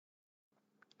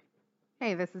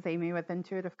Hey, this is Amy with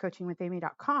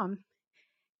intuitivecoachingwithamy.com.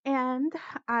 And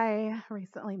I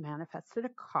recently manifested a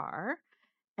car.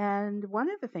 And one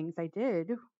of the things I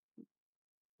did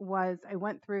was I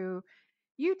went through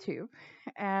YouTube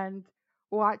and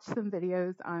watched some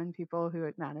videos on people who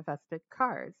had manifested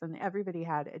cars. And everybody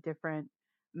had a different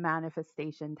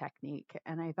manifestation technique.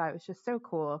 And I thought it was just so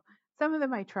cool. Some of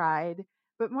them I tried,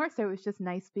 but more so it was just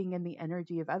nice being in the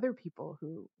energy of other people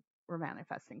who were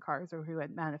manifesting cars or who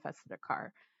had manifested a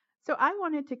car. So I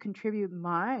wanted to contribute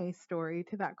my story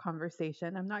to that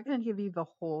conversation. I'm not going to give you the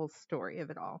whole story of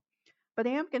it all, but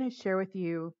I am going to share with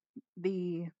you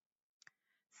the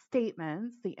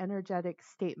statements, the energetic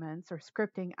statements or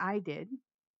scripting I did.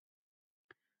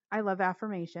 I love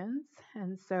affirmations,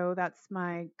 and so that's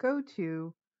my go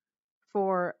to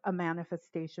for a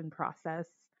manifestation process.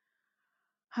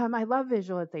 I love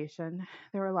visualization.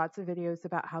 There were lots of videos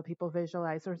about how people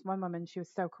visualize. There was one woman, she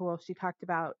was so cool. She talked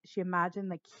about, she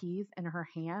imagined the keys in her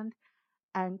hand.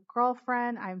 And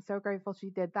girlfriend, I'm so grateful she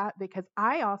did that because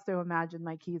I also imagine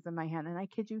my keys in my hand. And I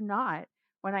kid you not,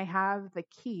 when I have the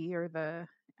key or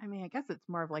I mean, I guess it's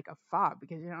more of like a fob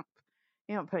because you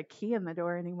don't put a key in the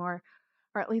door anymore,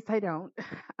 or at least I don't.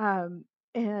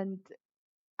 And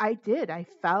I did. I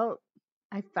felt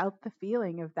the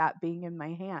feeling of that being in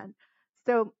my hand.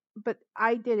 So, but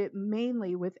I did it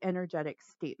mainly with energetic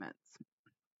statements.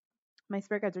 My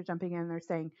spirit guides are jumping in. They're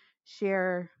saying,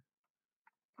 share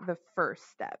the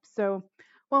first step. So,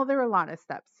 well, there were a lot of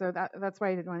steps. So that's why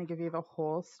I didn't want to give you the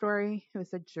whole story. It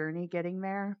was a journey getting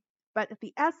there. But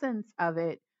the essence of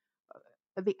it,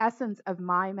 the essence of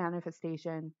my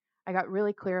manifestation, I got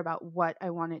really clear about what I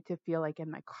wanted to feel like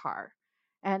in my car.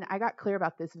 And I got clear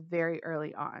about this very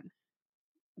early on,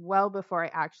 well before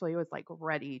I actually was like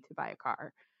ready to buy a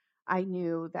car. I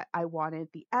knew that I wanted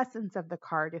the essence of the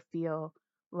car to feel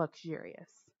luxurious.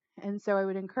 And so I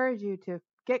would encourage you to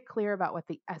get clear about what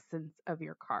the essence of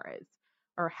your car is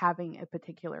or having a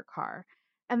particular car.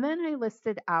 And then I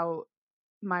listed out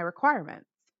my requirements,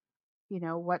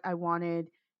 what I wanted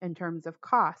in terms of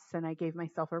costs. And I gave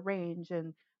myself a range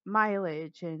and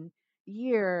mileage and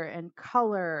year and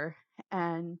color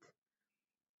and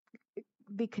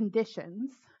the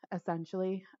conditions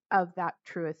essentially of that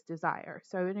truest desire.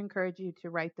 So I would encourage you to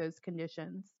write those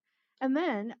conditions. And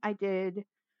then I did,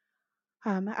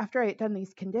 after I had done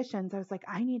these conditions, I was like,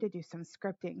 I need to do some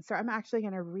scripting. So I'm actually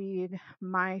going to read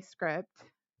my script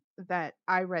that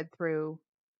I read through.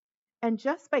 And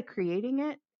just by creating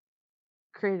it,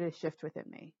 created a shift within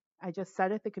me. I just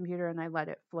sat at the computer and I let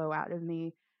it flow out of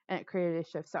me and it created a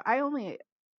shift. So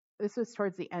this was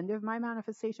towards the end of my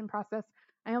manifestation process.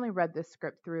 I only read this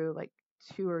script through like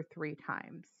 2 or 3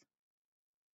 times.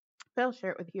 But I'll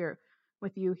share it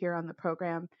with you here on the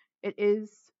program. It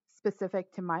is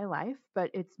specific to my life,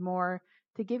 but it's more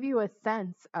to give you a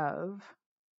sense of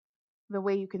the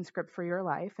way you can script for your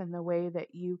life and the way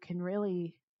that you can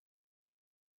really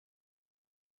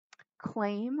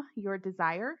claim your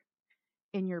desire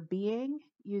in your being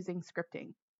using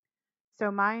scripting.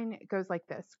 So mine goes like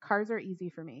this. Cars are easy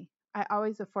for me. I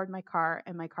always afford my car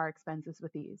and my car expenses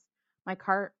with ease. My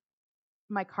car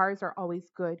my cars are always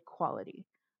good quality.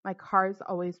 My cars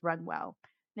always run well.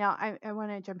 Now, I want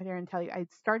to jump in here and tell you, I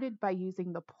started by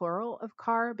using the plural of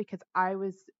car because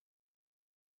I've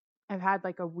had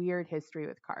like a weird history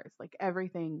with cars. Like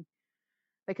everything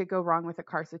that could go wrong with a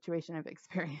car situation I've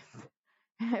experienced,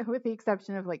 with the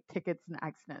exception of like tickets and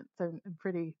accidents. So I'm a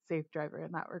pretty safe driver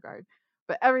in that regard.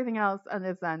 But everything else on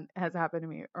this end has happened to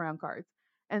me around cars.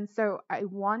 And so I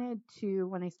wanted to,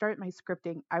 when I started my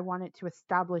scripting, I wanted to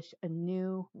establish a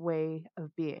new way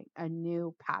of being, a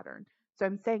new pattern. So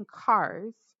I'm saying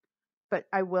cars, but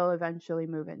I will eventually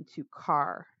move into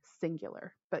car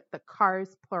singular. But the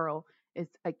cars plural is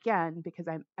again because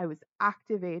I was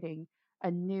activating a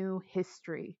new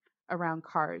history around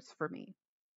cars for me.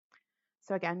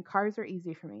 So again, cars are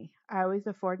easy for me. I always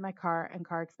afford my car and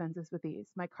car expenses with ease.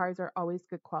 My cars are always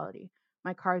good quality.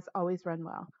 My cars always run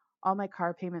well. All my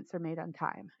car payments are made on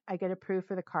time. I get approved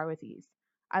for the car with ease.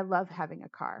 I love having a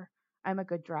car. I'm a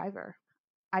good driver.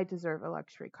 I deserve a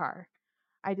luxury car.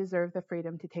 I deserve the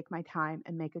freedom to take my time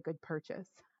and make a good purchase.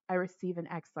 I receive an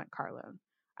excellent car loan.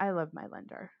 I love my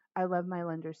lender. I love my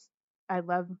lenders. I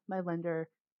love my lender.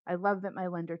 I love that my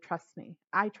lender trusts me.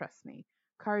 I trust me.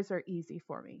 Cars are easy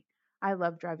for me. I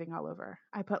love driving all over.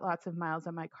 I put lots of miles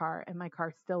on my car and my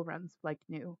car still runs like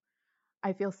new.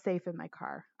 I feel safe in my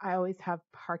car. I always have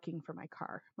parking for my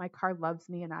car. My car loves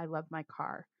me and I love my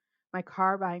car. My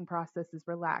car buying process is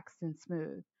relaxed and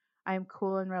smooth. I am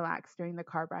cool and relaxed during the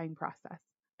car buying process.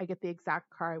 I get the exact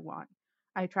car I want.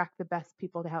 I attract the best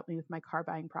people to help me with my car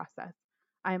buying process.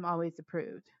 I am always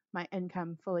approved. My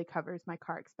income fully covers my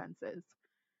car expenses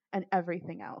and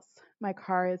everything else. My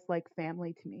car is like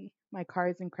family to me. My car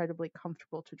is incredibly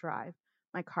comfortable to drive.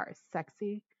 My car is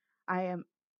sexy. I am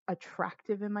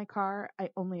attractive in my car. I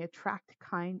only attract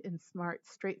kind and smart,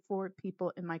 straightforward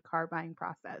people in my car buying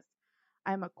process.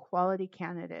 I am a quality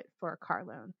candidate for a car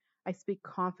loan. I speak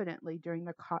confidently during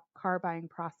the car buying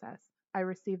process. I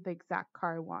receive the exact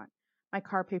car I want. My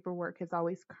car paperwork is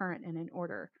always current and in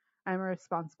order. I'm a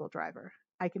responsible driver.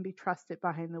 I can be trusted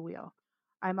behind the wheel.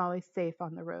 I'm always safe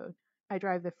on the road. I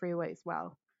drive the freeways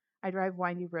well. I drive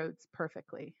windy roads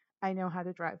perfectly. I know how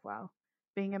to drive well.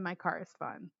 Being in my car is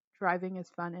fun. Driving is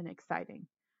fun and exciting.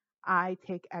 I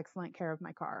take excellent care of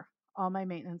my car. All my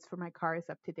maintenance for my car is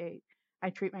up to date. I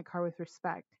treat my car with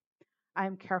respect. I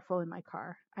am careful in my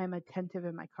car. I am attentive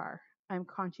in my car. I am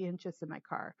conscientious in my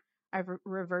car. I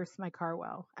reverse my car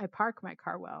well. I park my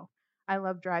car well. I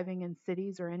love driving in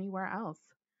cities or anywhere else.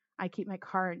 I keep my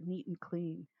car neat and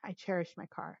clean. I cherish my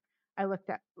car. I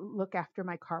look after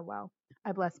my car well.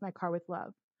 I bless my car with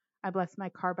love. I bless my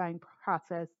car buying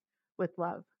process with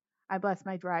love. I bless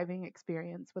my driving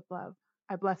experience with love.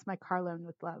 I bless my car loan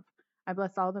with love. I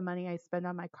bless all the money I spend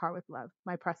on my car with love.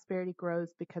 My prosperity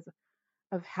grows because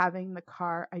of having the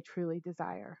car I truly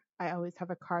desire. I always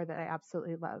have a car that I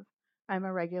absolutely love. I'm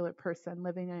a regular person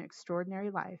living an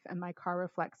extraordinary life, and my car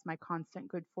reflects my constant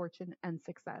good fortune and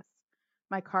success.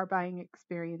 My car buying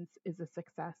experience is a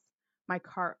success. My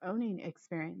car owning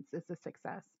experience is a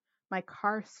success. My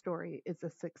car story is a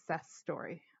success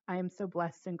story. I am so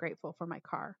blessed and grateful for my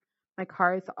car. My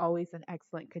car is always in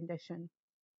excellent condition.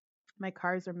 My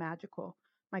cars are magical.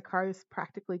 My cars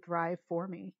practically drive for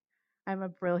me. I'm a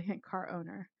brilliant car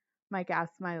owner. My gas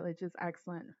mileage is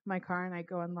excellent. My car and I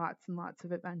go on lots and lots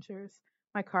of adventures.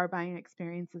 My car buying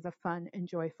experience is a fun and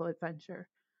joyful adventure.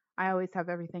 I always have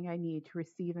everything I need to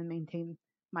receive and maintain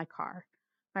my car.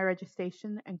 My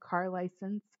registration and car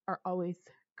license are always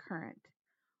current.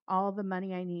 All the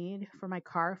money I need for my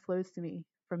car flows to me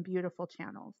from beautiful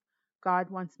channels. God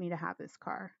wants me to have this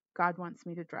car. God wants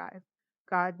me to drive.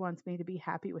 God wants me to be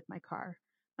happy with my car.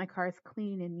 My car is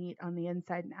clean and neat on the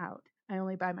inside and out. I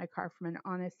only buy my car from an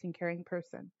honest and caring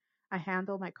person. I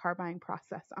handle my car buying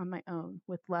process on my own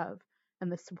with love and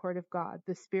the support of God,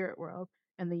 the spirit world,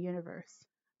 and the universe.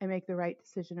 I make the right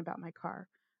decision about my car.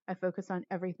 I focus on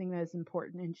everything that is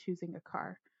important in choosing a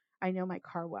car. I know my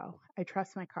car well. I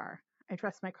trust my car. I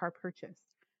trust my car purchase.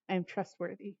 I am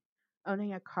trustworthy.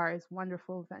 Owning a car is a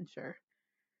wonderful venture.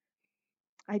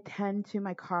 I tend to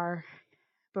my car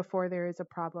before there is a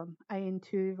problem. I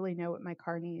intuitively know what my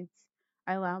car needs.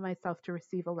 I allow myself to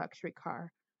receive a luxury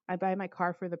car. I buy my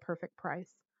car for the perfect price.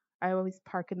 I always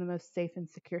park in the most safe and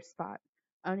secure spot.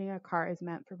 Owning a car is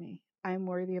meant for me. I am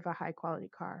worthy of a high quality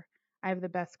car. I have the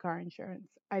best car insurance.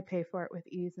 I pay for it with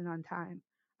ease and on time.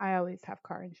 I always have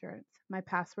car insurance. My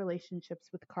past relationships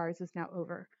with cars is now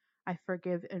over. I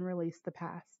forgive and release the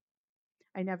past.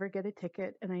 I never get a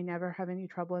ticket and I never have any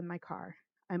trouble in my car.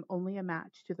 I'm only a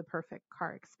match to the perfect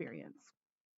car experience.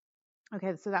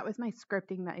 Okay, so that was my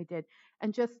scripting that I did.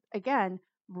 And just again,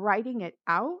 writing it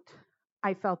out,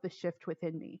 I felt the shift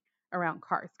within me around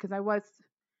cars because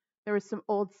there was some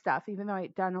old stuff, even though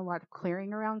I'd done a lot of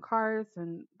clearing around cars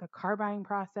and the car buying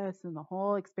process and the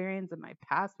whole experience of my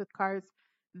past with cars.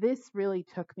 This really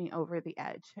took me over the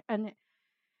edge. And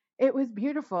it was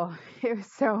beautiful. It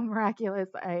was so miraculous.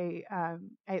 I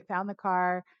found the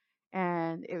car,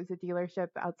 and it was a dealership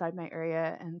outside my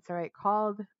area, and so I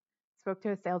called, spoke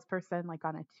to a salesperson like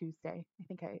on a Tuesday. I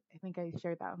think I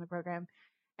shared that on the program,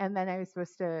 and then I was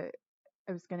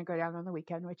going to go down on the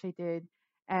weekend, which I did,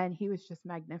 and he was just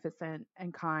magnificent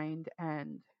and kind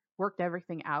and worked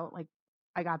everything out. Like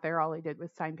I got there, all he did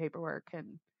was sign paperwork,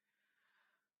 and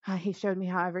he showed me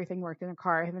how everything worked in a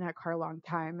car. I haven't had a car a long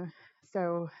time,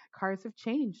 so cars have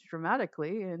changed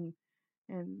dramatically, and,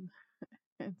 and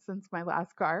since my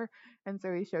last car, and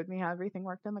so he showed me how everything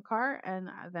worked in the car, and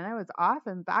then I was off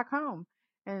and back home,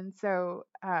 and so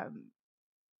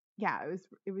yeah,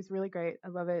 it was really great. I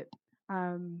love it.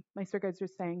 My circuits were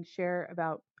saying share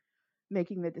about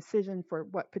making the decision for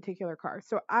what particular car.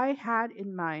 So I had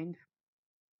in mind,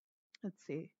 let's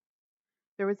see,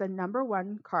 there was a number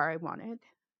one car I wanted.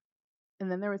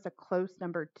 And then there was a close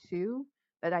number two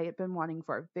that I had been wanting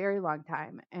for a very long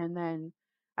time. And then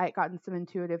I had gotten some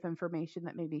intuitive information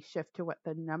that made me shift to what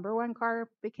the number one car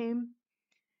became.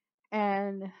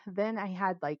 And then I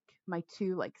had like my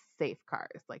two like safe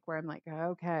cars, like where I'm like,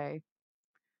 okay,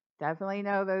 definitely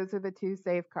know those are the two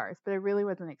safe cars. But I really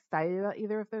wasn't excited about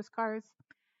either of those cars.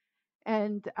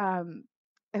 And I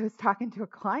was talking to a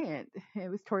client. It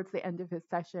was towards the end of his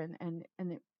session, and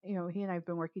he and I have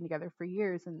been working together for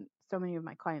years, and so many of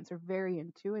my clients are very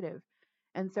intuitive.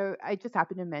 And so I just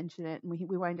happened to mention it, and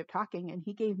we wind up talking, and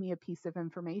he gave me a piece of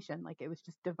information, like it was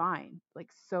just divine, like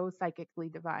so psychically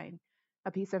divine,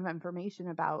 a piece of information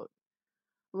about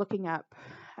looking up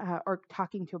or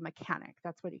talking to a mechanic.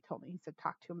 That's what he told me. He said,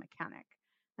 talk to a mechanic.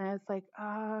 And I was like,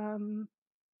 I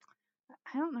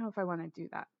don't know if I want to do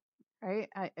that. Right.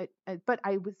 But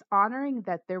I was honoring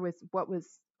that there was what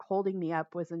was holding me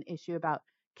up was an issue about,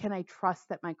 can I trust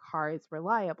that my car is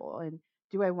reliable? And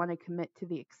do I want to commit to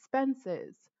the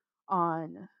expenses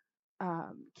on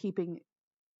keeping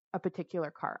a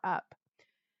particular car up?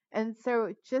 And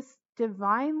so just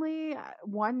divinely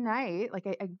one night, like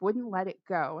I wouldn't let it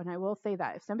go. And I will say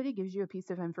that if somebody gives you a piece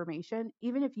of information,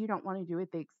 even if you don't want to do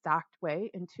it the exact way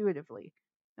intuitively,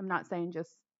 I'm not saying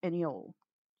just any old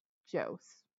Joes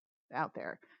out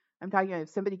there. I'm talking about if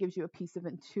somebody gives you a piece of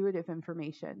intuitive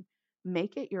information,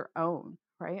 make it your own,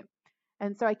 right?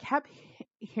 And so I kept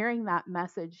hearing that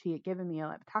message he had given me,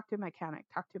 like, talk to a mechanic,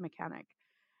 talk to a mechanic.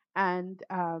 And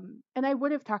I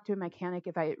would have talked to a mechanic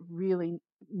if I had really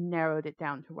narrowed it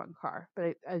down to one car.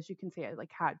 But as you can see, I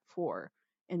like had four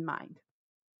in mind.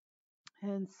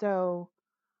 And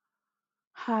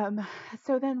um,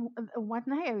 so then one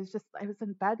night I was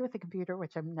in bed with the computer,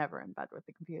 which I'm never in bed with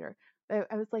the computer. But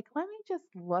I was like, let me just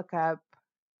look up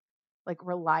like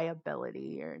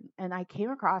reliability, and I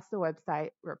came across the website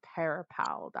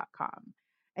repairpal.com,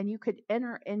 and you could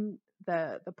enter in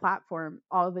the platform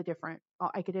all the different.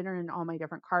 I could enter in all my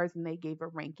different cars, and they gave a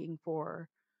ranking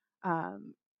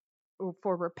um,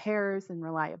 for repairs and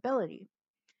reliability.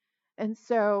 And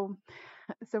so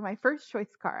my first choice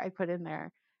car I put in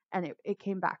there, and it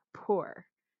came back poor,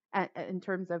 and in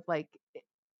terms of like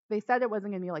they said it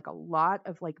wasn't going to be like a lot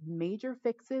of like major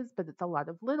fixes, but it's a lot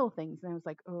of little things. And I was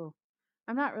like, oh,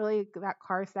 I'm not really that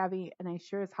car savvy, and I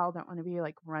sure as hell don't want to be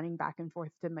like running back and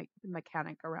forth to my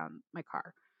mechanic around my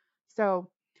car. So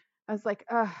I was like,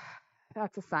 ugh,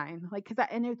 that's a sign. Like,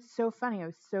 and it's so funny. I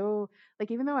was so,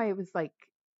 like, even though I was like,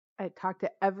 I talked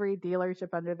to every dealership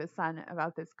under the sun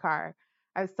about this car,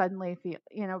 I was suddenly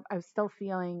I was still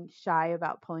feeling shy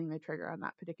about pulling the trigger on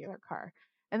that particular car.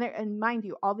 And mind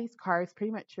you, all these cars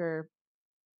pretty much are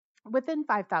within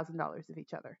 $5,000 of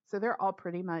each other. So they're all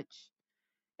pretty much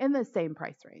in the same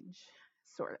price range,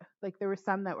 sort of. Like there were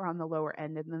some that were on the lower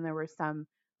end, and then there were some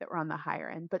that were on the higher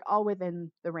end, but all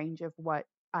within the range of what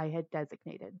I had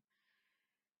designated.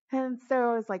 And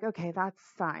so I was like, okay, that's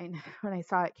fine. When I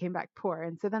saw it came back poor.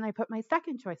 And so then I put my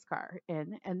second choice car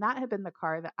in, and that had been the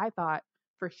car that I thought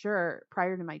for sure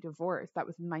prior to my divorce, that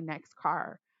was my next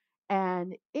car.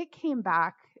 And it came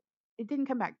back, it didn't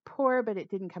come back poor, but it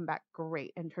didn't come back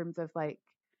great in terms of like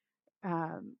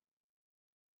um,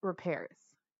 repairs.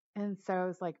 And so I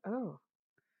was like, oh,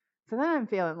 so then I'm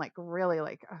feeling like really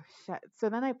like, oh shit. So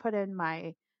then I put in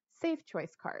my safe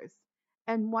choice cars,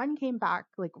 and one came back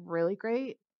like really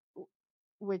great,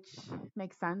 which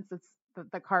makes sense. It's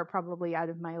the car probably out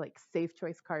of my like safe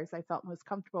choice cars I felt most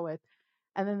comfortable with.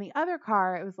 And then the other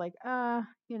car, it was like,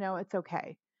 it's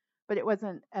okay. But it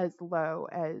wasn't as low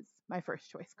as my first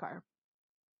choice car.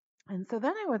 And so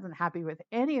then I wasn't happy with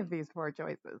any of these four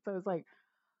choices. So I was like,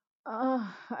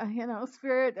 oh,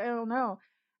 spirit, I don't know.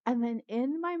 And then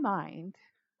in my mind,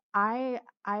 I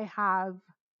I have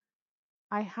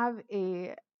I have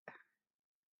a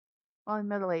well, I'm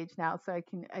middle aged now, so I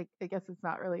guess it's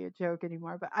not really a joke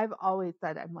anymore, but I've always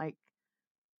said I'm like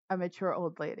a mature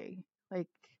old lady. Like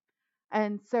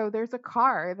and so there's a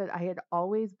car that I had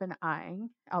always been eyeing,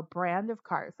 a brand of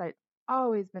cars I'd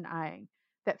always been eyeing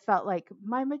that felt like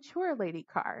my mature lady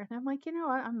car. And I'm like, you know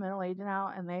what? I'm middle aged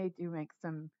now, and they do make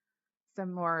some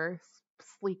more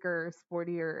sleeker,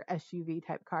 sportier SUV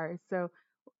type cars. So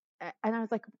and I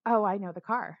was like, oh, I know the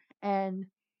car. And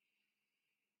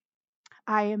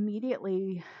I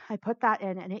put that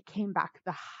in, and it came back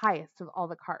the highest of all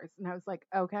the cars. And I was like,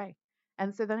 okay.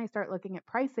 And so then I start looking at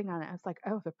pricing on it. I was like,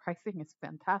 oh, the pricing is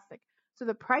fantastic. So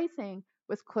the pricing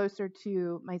was closer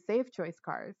to my safe choice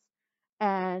cars.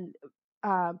 And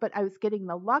but I was getting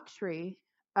the luxury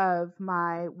of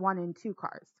my one and two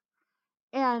cars.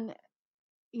 And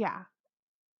yeah,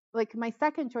 like my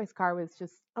second choice car was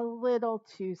just a little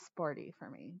too sporty for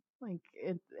me. Like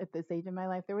at this age in my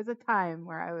life, there was a time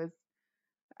where I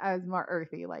was more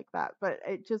earthy like that, but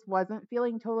it just wasn't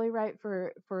feeling totally right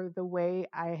for the way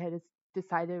I had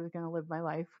decided I was going to live my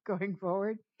life going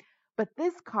forward. But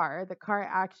this car, the car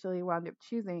I actually wound up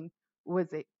choosing, was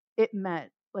it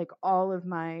met like all of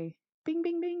my bing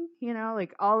bing bing,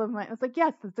 like all of my I was like,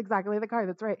 yes, that's exactly the car.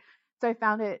 That's right. So I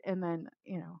found it, and then,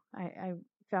 I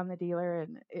found the dealer,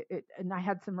 and it and I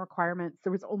had some requirements.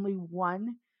 There was only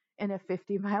one in a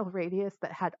 50-mile radius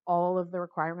that had all of the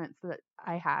requirements that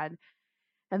I had,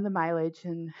 and the mileage,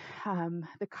 and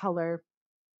the color.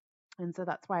 And so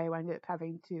that's why I wound up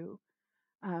having to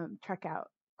trek out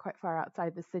quite far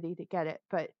outside the city to get it.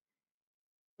 But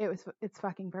it's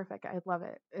fucking perfect. I love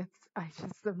it. I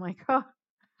just am like, oh,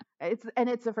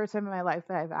 it's the first time in my life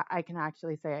that I can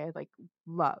actually say I like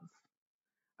love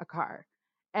a car.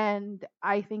 And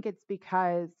I think it's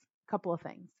because a couple of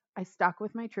things. I stuck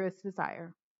with my truest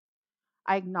desire.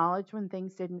 I acknowledged when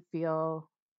things didn't feel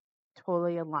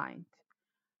totally aligned.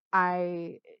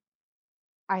 I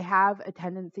I have a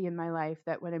tendency in my life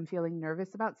that when I'm feeling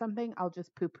nervous about something, I'll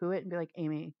just poo-poo it and be like,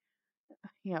 Amy,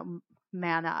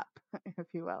 man up, if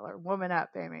you will, or woman up,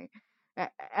 Amy.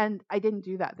 And I didn't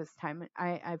do that this time.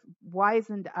 I've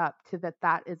wisened up to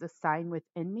that is a sign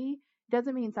within me. It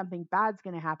doesn't mean something bad's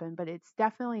going to happen, but it's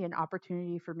definitely an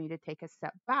opportunity for me to take a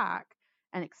step back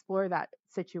and explore that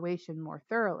situation more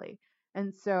thoroughly.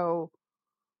 And so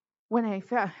when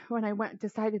I went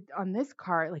decided on this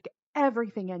car, like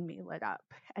everything in me lit up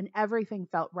and everything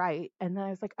felt right. And then I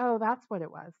was like, oh, that's what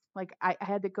it was. Like I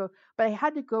had to go, but I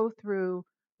had to go through,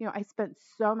 I spent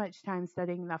so much time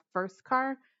studying the first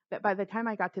car that by the time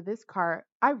I got to this car,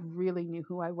 I really knew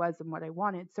who I was and what I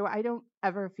wanted. So I don't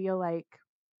ever feel like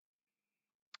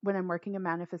when I'm working a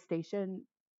manifestation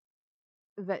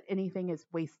that anything is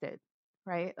wasted,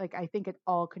 right? Like I think it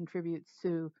all contributes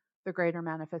to the greater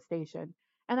manifestation.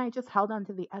 And I just held on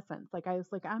to the essence. Like I was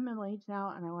like, I'm middle aged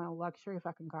now and I want a luxury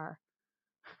fucking car.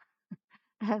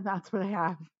 And that's what I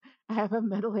have. I have a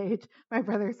middle age. My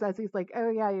brother says he's like, oh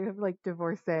yeah, you have like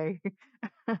divorcee.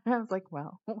 I was like,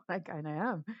 well, I kind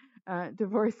of am.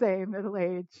 Divorcee, middle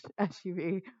age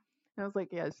SUV. I was like,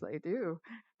 yes, I do.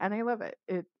 And I love it.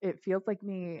 It feels like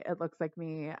me. It looks like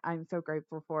me. I'm so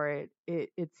grateful for it.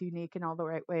 It's unique in all the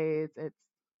right ways. It's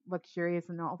luxurious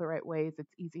in all the right ways.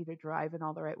 It's easy to drive in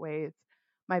all the right ways.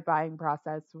 My buying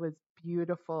process was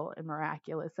beautiful and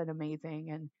miraculous and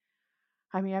amazing. And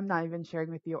I mean, I'm not even sharing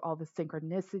with you all the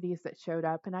synchronicities that showed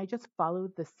up, and I just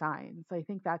followed the signs. I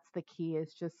think that's the key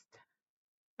is just,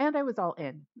 and I was all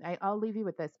in. I'll leave you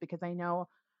with this because I know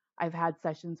I've had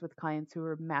sessions with clients who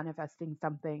are manifesting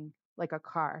something like a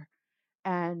car.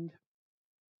 And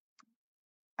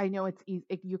I know it's easy,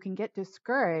 you can get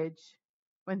discouraged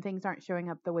when things aren't showing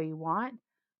up the way you want.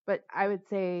 But I would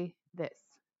say this: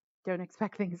 don't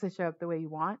expect things to show up the way you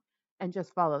want and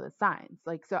just follow the signs.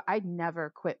 Like, so I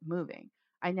never quit moving.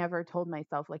 I never told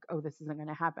myself, like, oh, this isn't going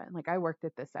to happen. Like, I worked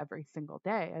at this every single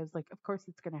day. I was like, of course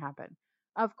it's going to happen.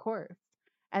 Of course.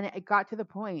 And it got to the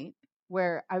point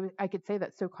where I could say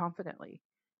that so confidently,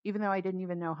 even though I didn't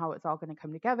even know how it's all going to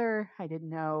come together. I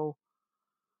didn't know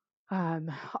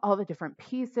um, all the different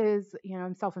pieces.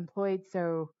 I'm self-employed,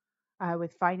 so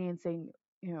with financing,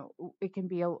 it can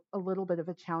be a little bit of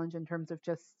a challenge in terms of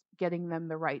just getting them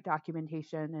the right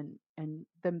documentation and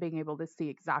them being able to see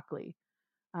exactly,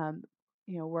 um,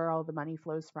 where all the money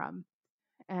flows from.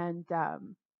 And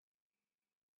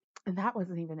that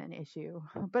wasn't even an issue.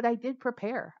 But I did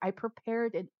prepare. I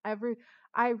prepared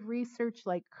I researched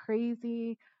like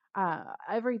crazy,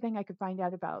 everything I could find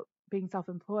out about being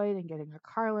self-employed and getting a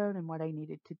car loan and what I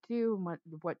needed to do and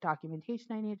what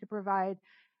documentation I needed to provide.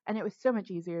 And it was so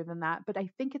much easier than that. But I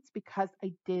think it's because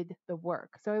I did the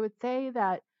work. So I would say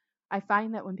that I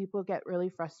find that when people get really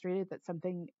frustrated that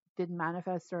something didn't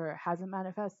manifest or hasn't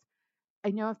manifest, I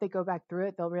know if they go back through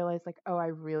it, they'll realize like, oh, I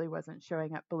really wasn't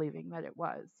showing up believing that it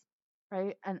was,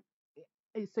 right? And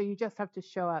so you just have to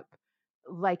show up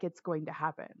like it's going to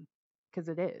happen because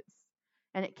it is.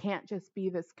 And it can't just be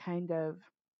this kind of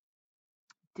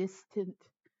distant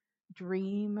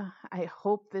dream. I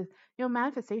hope that,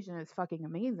 manifestation is fucking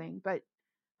amazing, but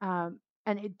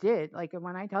and it did. Like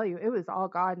when I tell you, it was all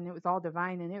God and it was all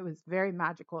divine and it was very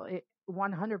magical. It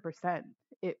 100%.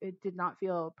 It did not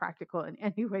feel practical in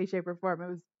any way, shape, or form. It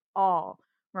was all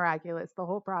miraculous, the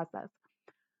whole process.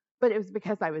 But it was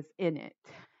because I was in it.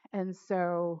 And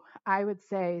so I would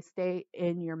say stay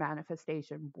in your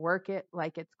manifestation, work it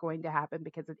like it's going to happen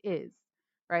because it is,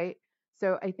 right?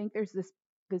 So I think there's this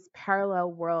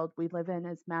parallel world we live in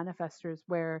as manifestors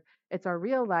where it's our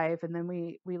real life and then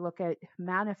we look at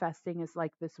manifesting as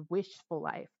like this wishful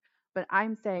life. But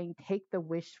I'm saying take the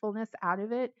wishfulness out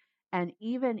of it, and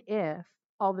even if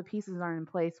all the pieces aren't in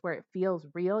place where it feels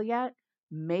real yet,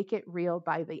 make it real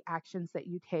by the actions that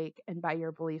you take and by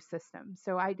your belief system.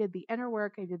 So I did the inner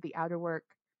work, I did the outer work,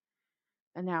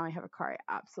 and now I have a car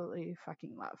I absolutely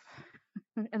fucking love.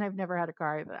 And I've never had a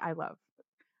car that I love.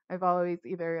 I've always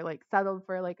either like settled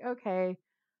for like, okay,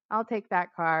 I'll take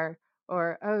that car,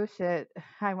 or oh shit,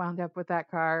 I wound up with that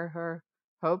car, or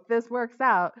hope this works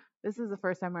out. This is the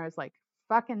first time where I was like,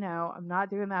 fucking no, I'm not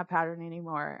doing that pattern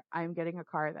anymore. I'm getting a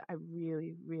car that I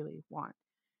really, really want.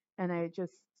 And I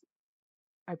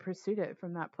pursued it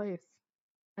from that place.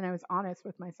 And I was honest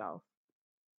with myself.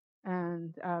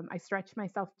 And I stretched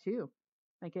myself too.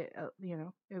 Like it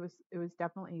was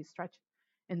definitely stretched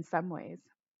in some ways.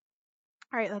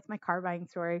 All right, that's my car buying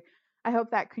story. I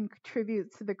hope that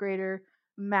contributes to the greater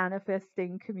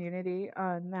manifesting community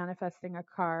on manifesting a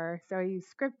car. So I use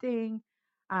scripting.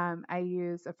 I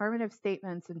use affirmative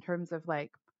statements in terms of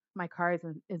like my car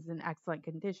is in excellent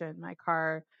condition. My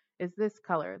car is this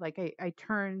color. Like I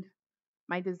turned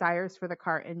my desires for the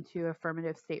car into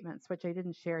affirmative statements, which I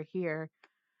didn't share here.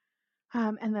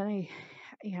 And then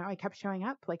I kept showing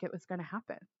up like it was going to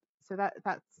happen. So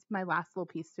that's my last little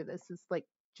piece to this is like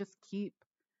just keep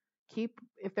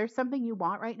if there's something you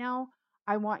want right now,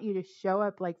 I want you to show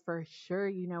up like for sure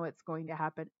you know it's going to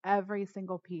happen. Every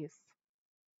single piece.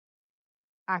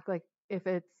 Act like if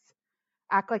it's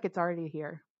act like it's already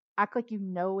here. Act like you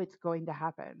know it's going to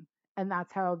happen. And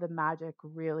that's how the magic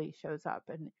really shows up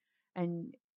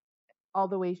and all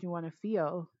the ways you want to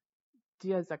feel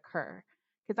does occur.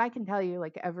 Because I can tell you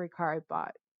like every car I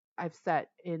bought, I've sat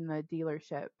in the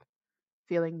dealership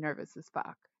feeling nervous as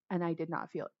fuck. And I did not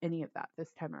feel any of that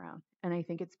this time around. And I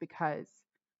think it's because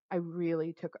I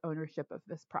really took ownership of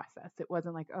this process. It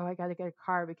wasn't like, oh, I got to get a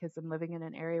car because I'm living in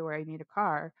an area where I need a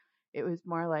car. It was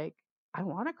more like, I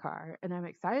want a car and I'm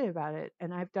excited about it.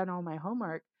 And I've done all my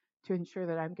homework to ensure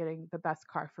that I'm getting the best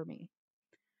car for me.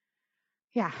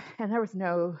 Yeah, and there was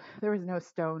no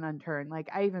stone unturned. Like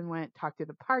I even went talked to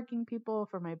the parking people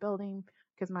for my building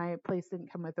because my place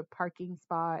didn't come with a parking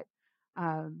spot.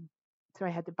 Um, so I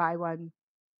had to buy one.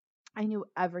 I knew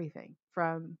everything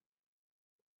from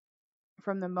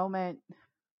the moment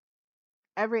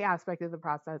every aspect of the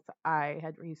process I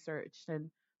had researched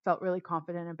and felt really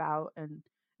confident about. And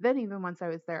then even once I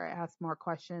was there, I asked more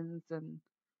questions and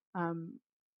um,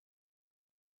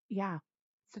 yeah.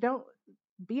 So don't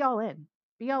be all in.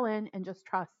 Be all in and just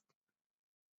trust.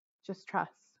 Just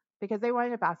trust. Because they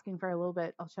wind up asking for a little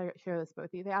bit. I'll share this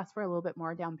with you. They asked for a little bit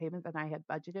more down payment than I had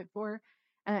budgeted for,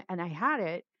 and I had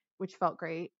it, which felt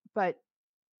great. But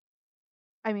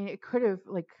I mean, it could have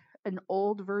like an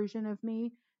old version of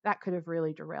me that could have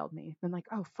really derailed me. Been like,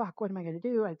 oh fuck, what am I going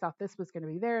to do? I thought this was going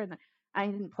to be there, and I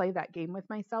didn't play that game with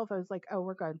myself. I was like, oh,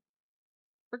 we're good,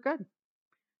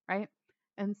 right?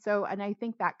 And so, and I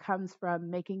think that comes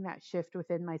from making that shift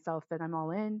within myself that I'm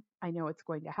all in. I know it's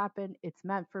going to happen. It's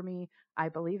meant for me. I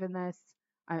believe in this.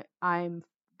 I'm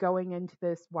going into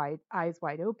this eyes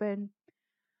wide open.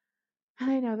 And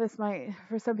I know this might,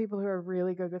 for some people who are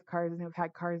really good with cars and have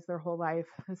had cars their whole life,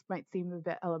 this might seem a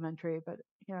bit elementary, but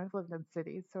I've lived in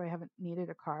cities, so I haven't needed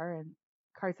a car, and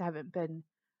cars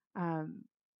um,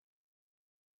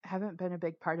 haven't been a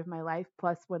big part of my life.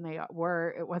 Plus, when they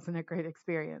were, it wasn't a great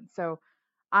experience. So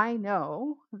I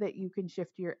know that you can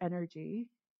shift your energy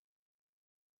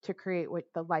to create what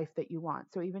the life that you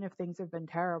want. So even if things have been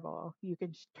terrible, you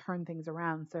can turn things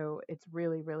around. So it's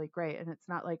really, really great. And it's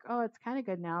not like, oh, it's kind of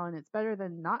good now and it's better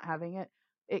than not having it.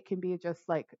 It can be just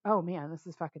like, oh man, this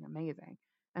is fucking amazing.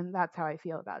 And that's how I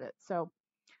feel about it. So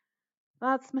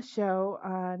that's my show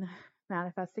on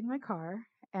manifesting my car.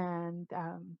 And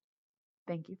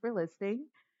thank you for listening.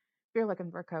 If you're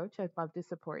looking for a coach, I'd love to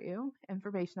support you.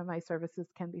 Information on my services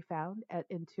can be found at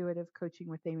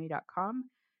intuitivecoachingwithamy.com.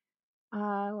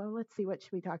 Well, let's see, what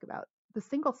should we talk about? The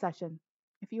single session.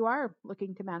 If you are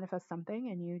looking to manifest something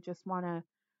and you just want to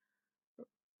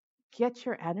get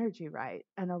your energy right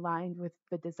and aligned with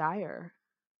the desire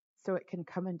so it can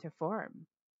come into form,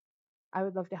 I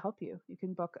would love to help you. You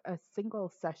can book a single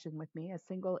session with me, a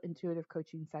single intuitive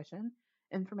coaching session.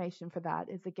 Information for that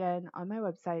is again on my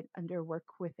website under Work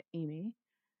with Amy.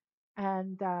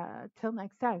 And till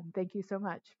next time, thank you so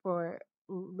much for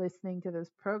listening to this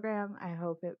program. I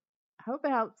hope it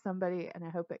helps somebody, and I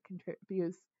hope it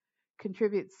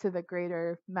contributes to the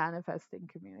greater manifesting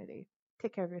community.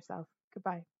 Take care of yourself.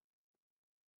 Goodbye.